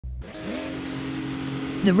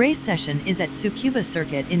The race session is at Tsukuba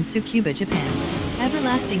Circuit in Tsukuba, Japan.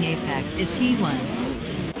 Everlasting Apex is P1.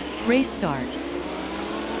 Race start.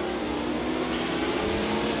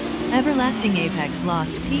 Everlasting Apex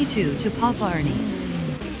lost P2 to Papa Ernie.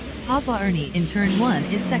 Papa Ernie in turn 1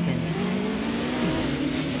 is second.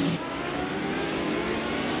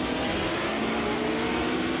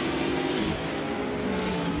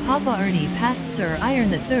 Papa Ernie passed Sir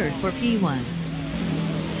Iron III for P1.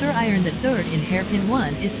 Sir Iron III in hairpin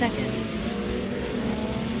 1 is second.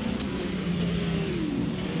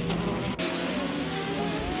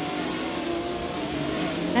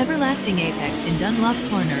 Everlasting Apex in Dunlop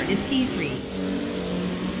corner is P3.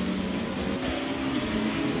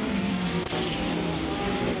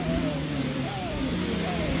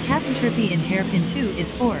 Captain Trippy in hairpin 2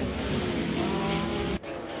 is fourth.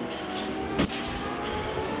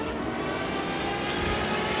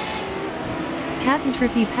 Captain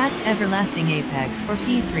Trippy passed Everlasting Apex for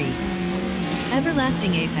P3.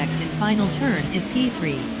 Everlasting Apex in final turn is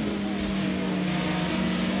P3.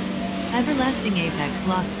 Everlasting Apex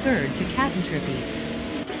lost third to Captain Trippy.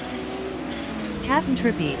 Captain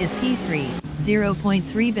Trippy is P3,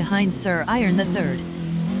 0.3 behind Sir Iron III.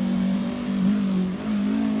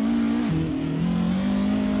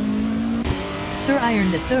 Sir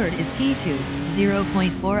Iron III is P2,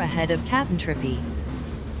 0.4 ahead of Captain Trippy.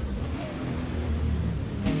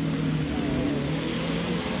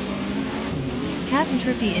 Captain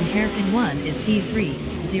Trippy in hairpin 1 is P3,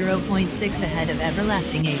 0.6 ahead of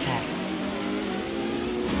Everlasting Apex.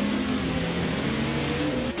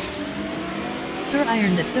 Sir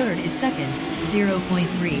Iron III is second,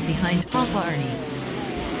 0.3 behind Papa Ernie.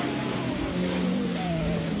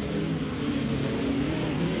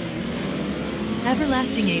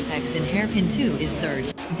 Everlasting Apex in hairpin 2 is third,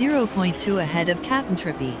 0.2 ahead of Captain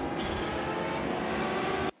Trippy.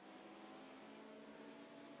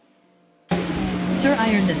 Sir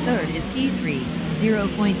Iron III is P3,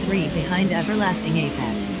 0.3 behind Everlasting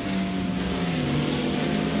Apex.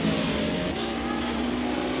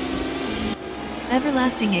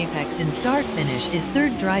 Everlasting Apex in start-finish is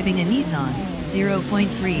third driving a Nissan,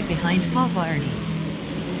 0.3 behind Papa Ernie.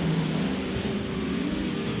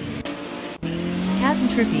 Captain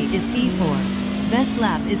Trippy is P4. Best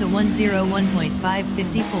lap is a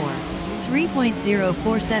 101.554,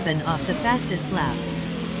 3.047 off the fastest lap.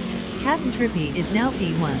 Captain Trippy is now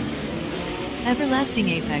P1. Everlasting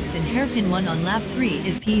Apex in hairpin 1 on lap 3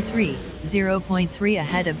 is P3, 0.3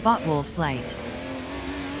 ahead of Botwolf's Light.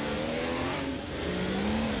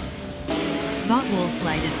 Botwolf's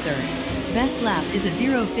Light is third. Best lap is a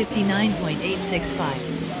 0:59.865,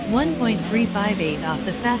 1.358 off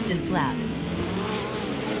the fastest lap.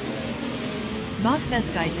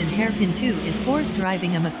 Botfesgeis in hairpin 2 is fourth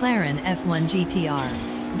driving a McLaren F1 GTR.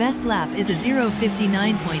 Best lap is a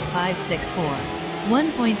 0:59.564,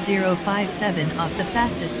 1.057 off the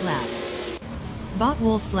fastest lap.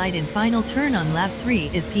 Botwolf's Light in final turn on lap 3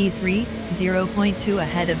 is P3, 0.2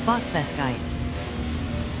 ahead of Botfesgeis.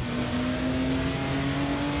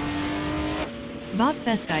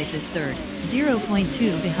 Botfesgeis is third,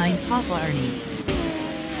 0.2 behind Papa Ernie.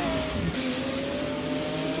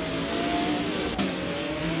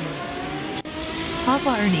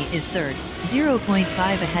 Papa Ernie is third,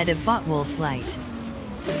 0.5 ahead of Botwolf's Light.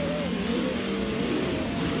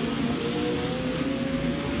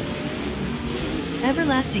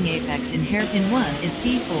 Everlasting Apex in hairpin 1 is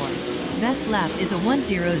P4. Best lap is a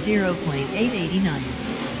 100.889,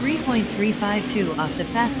 3.352 off the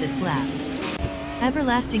fastest lap.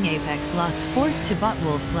 Everlasting Apex lost fourth to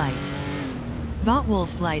Botwolf's Light.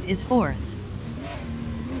 Botwolf's Light is fourth.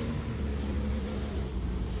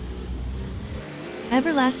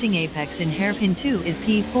 Everlasting Apex in hairpin 2 is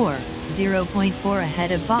P4, 0.4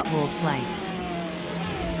 ahead of Botwolf's Light.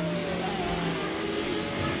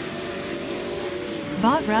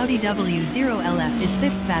 Bot Rowdy W0LF is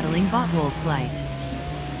fifth battling Botwolf's Light.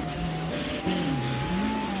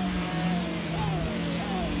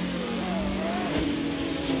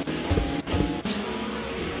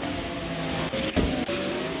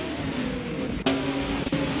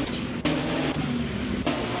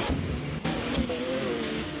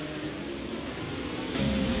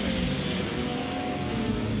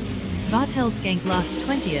 Bot Hellskank lost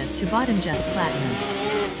 20th to Bottom Just Platinum.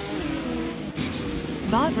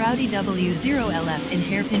 Bot Rowdy W0LF in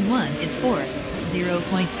hairpin 1 is 4th,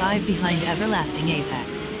 0.5 behind Everlasting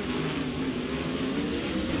Apex.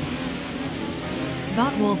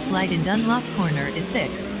 Bot Wolf's Light in Dunlop corner is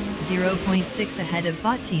 6th, 0.6 ahead of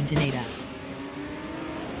Bot Team Donata.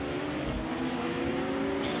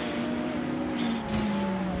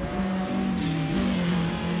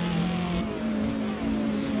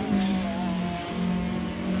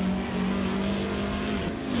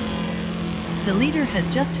 The leader has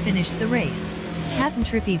just finished the race. Captain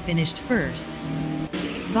Trippy finished first.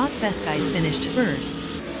 Bot Fescais finished first.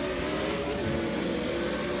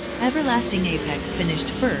 Everlasting Apex finished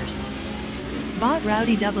first. Bot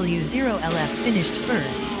Rowdy W0LF finished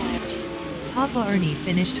first. Papa Ernie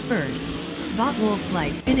finished first. Bot Wolf's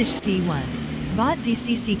Light finished P1. Bot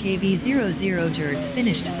DCCKV00 Jerds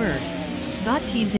finished first. Bot Team